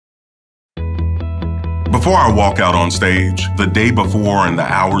Before I walk out on stage, the day before and the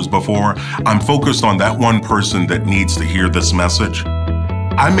hours before, I'm focused on that one person that needs to hear this message.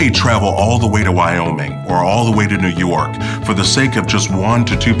 I may travel all the way to Wyoming or all the way to New York for the sake of just 1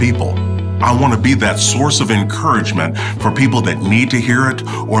 to 2 people. I want to be that source of encouragement for people that need to hear it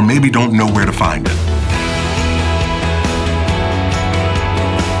or maybe don't know where to find it.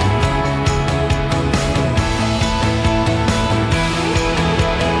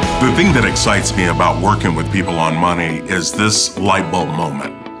 The thing that excites me about working with people on money is this light bulb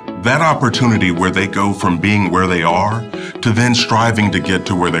moment. That opportunity where they go from being where they are to then striving to get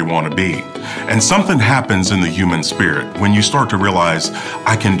to where they want to be. And something happens in the human spirit when you start to realize,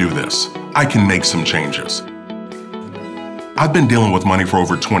 I can do this. I can make some changes. I've been dealing with money for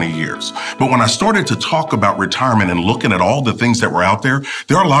over 20 years, but when I started to talk about retirement and looking at all the things that were out there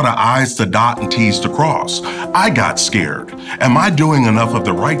are a lot of I's to dot and T's to cross. I got scared. Am I doing enough of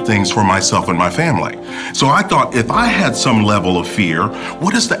the right things for myself and my family? So I thought, if I had some level of fear,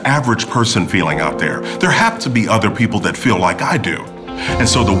 what is the average person feeling out there? There have to be other people that feel like I do. And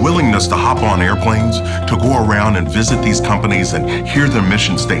so the willingness to hop on airplanes, to go around and visit these companies and hear their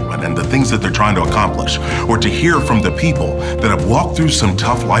mission statement and the things that they're trying to accomplish, or to hear from the people that have walked through some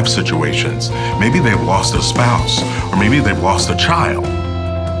tough life situations. Maybe they've lost a spouse, or maybe they've lost a child.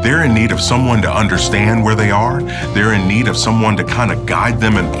 They're in need of someone to understand where they are. They're in need of someone to kind of guide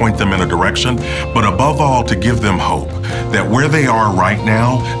them and point them in a direction, but above all, to give them hope that where they are right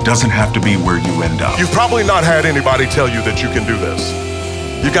now doesn't have to be where you end up. You've probably not had anybody tell you that you can do this.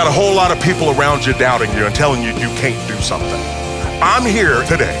 You've got a whole lot of people around you doubting you and telling you you can't do something. I'm here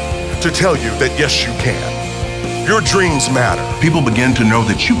today to tell you that yes, you can. Your dreams matter. People begin to know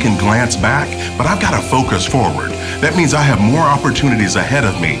that you can glance back, but I've got to focus forward. That means I have more opportunities ahead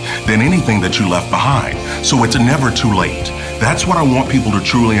of me than anything that you left behind. So it's never too late. That's what I want people to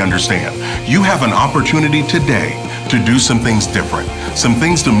truly understand. You have an opportunity today to do some things different, some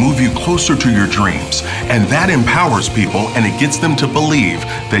things to move you closer to your dreams. And that empowers people and it gets them to believe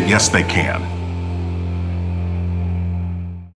that yes, they can.